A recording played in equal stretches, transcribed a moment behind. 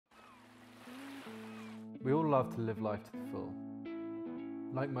We all love to live life to the full.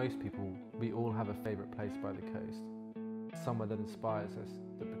 Like most people, we all have a favourite place by the coast, somewhere that inspires us,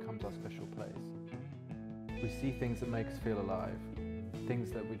 that becomes our special place. We see things that make us feel alive,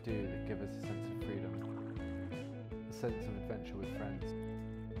 things that we do that give us a sense of freedom, a sense of adventure with friends,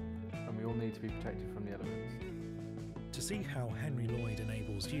 and we all need to be protected from the elements. To see how Henri-Lloyd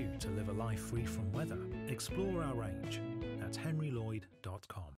enables you to live a life free from weather, explore our range at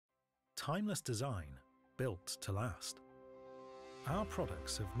henri-lloyd.com. Timeless design, built to last. Our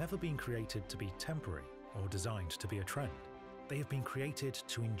products have never been created to be temporary or designed to be a trend. They have been created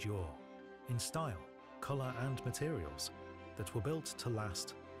to endure, in style, colour and materials that were built to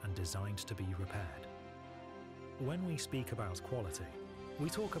last and designed to be repaired. When we speak about quality, we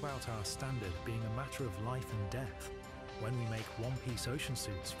talk about our standard being a matter of life and death. When we make one-piece ocean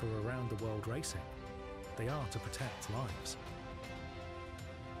suits for around-the-world racing, they are to protect lives.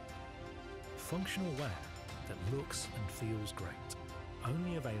 Functional wear that looks and feels great,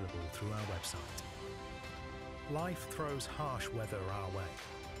 only available through our website. Life throws harsh weather our way.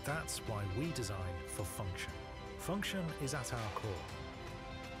 That's why we design for function. Function is at our core.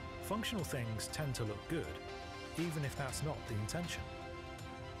 Functional things tend to look good, even if that's not the intention.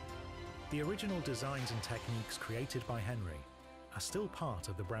 The original designs and techniques created by Henri are still part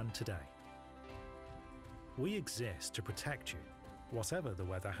of the brand today. We exist to protect you, whatever the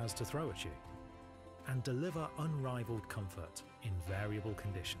weather has to throw at you, and deliver unrivaled comfort in variable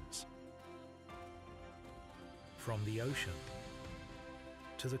conditions. From the ocean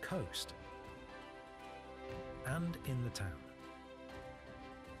to the coast and in the town.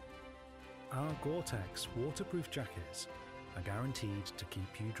 Our Gore-Tex waterproof jackets are guaranteed to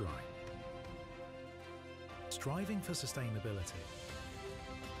keep you dry. Striving for sustainability.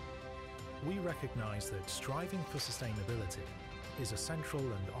 We recognise that striving for sustainability is a central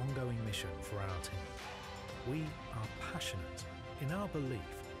and ongoing mission for our team. We are passionate in our belief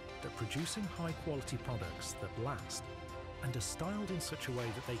that producing high-quality products that last and are styled in such a way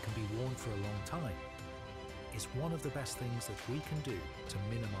that they can be worn for a long time is one of the best things that we can do to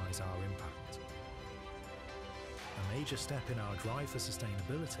minimise our impact. A major step in our drive for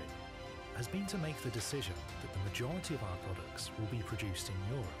sustainability has been to make the decision that the majority of our products will be produced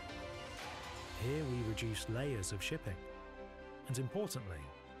in Europe. Here we reduce layers of shipping, and importantly,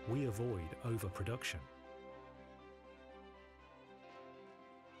 we avoid overproduction.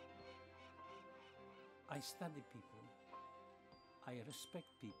 I study people, I respect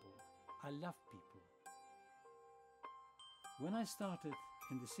people, I love people. When I started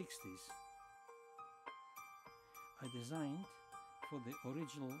in the 60s, I designed for the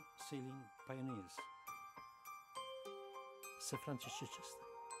original sailing pioneers. Sir Francis Chichester,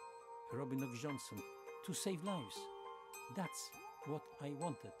 Robin Knox-Johnson, to save lives. That's what I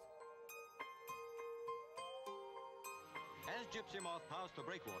wanted. As Gypsy Moth passed the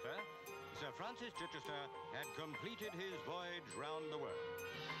breakwater, Sir Francis Chichester had completed his voyage round the world.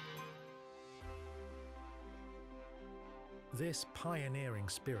 This pioneering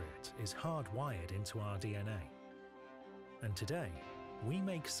spirit is hardwired into our DNA. And today, we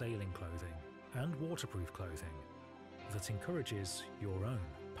make sailing clothing and waterproof clothing that encourages your own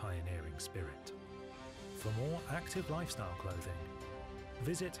pioneering spirit. For more active lifestyle clothing,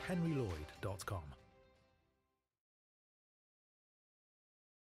 visit henri-lloyd.com.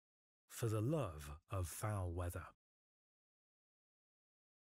 For the love of foul weather.